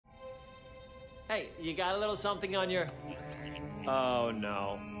Hey, you got a little something on your... Oh,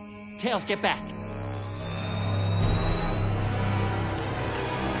 no. Tails, get back.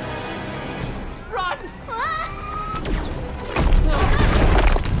 Run!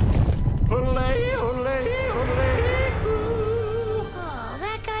 Olé, olé, olé. Oh,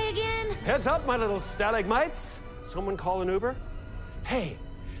 that guy again? Heads up, my little stalagmites. Someone call an Uber? Hey,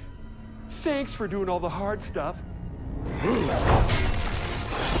 thanks for doing all the hard stuff.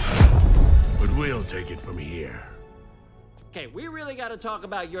 But we'll take it from here. Okay, we really gotta talk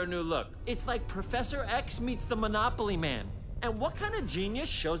about your new look. It's like Professor X meets the Monopoly Man. And what kind of genius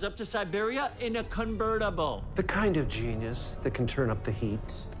shows up to Siberia in a convertible? The kind of genius that can turn up the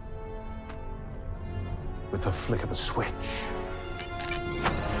heat with the flick of a switch.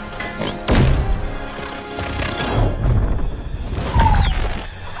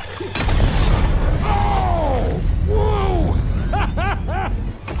 Oh! Whoa!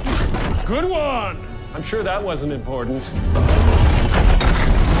 Good one! I'm sure that wasn't important.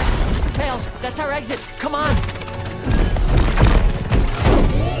 Tails, that's our exit. Come on.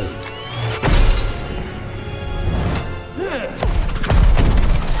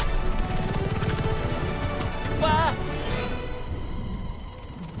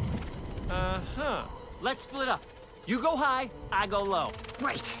 Let's split up. You go high, I go low.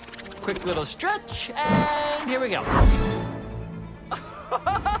 Right. Quick little stretch, and here we go.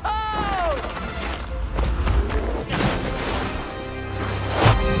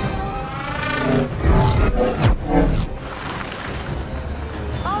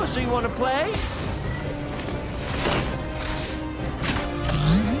 Oh, so you want to play?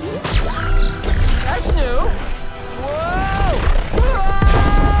 That's new. Whoa! Whoa!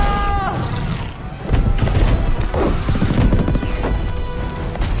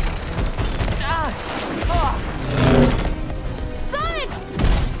 Sonic!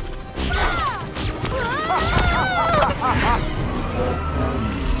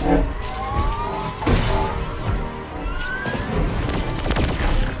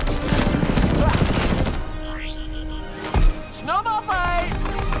 Snowball fight!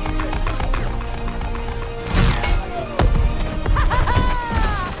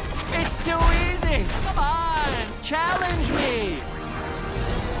 It's too easy! Come on! Challenge me!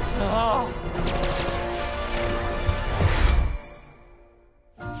 Oh.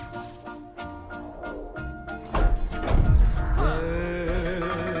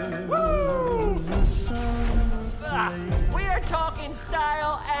 We are talking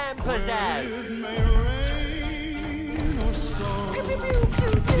style and pizzazz.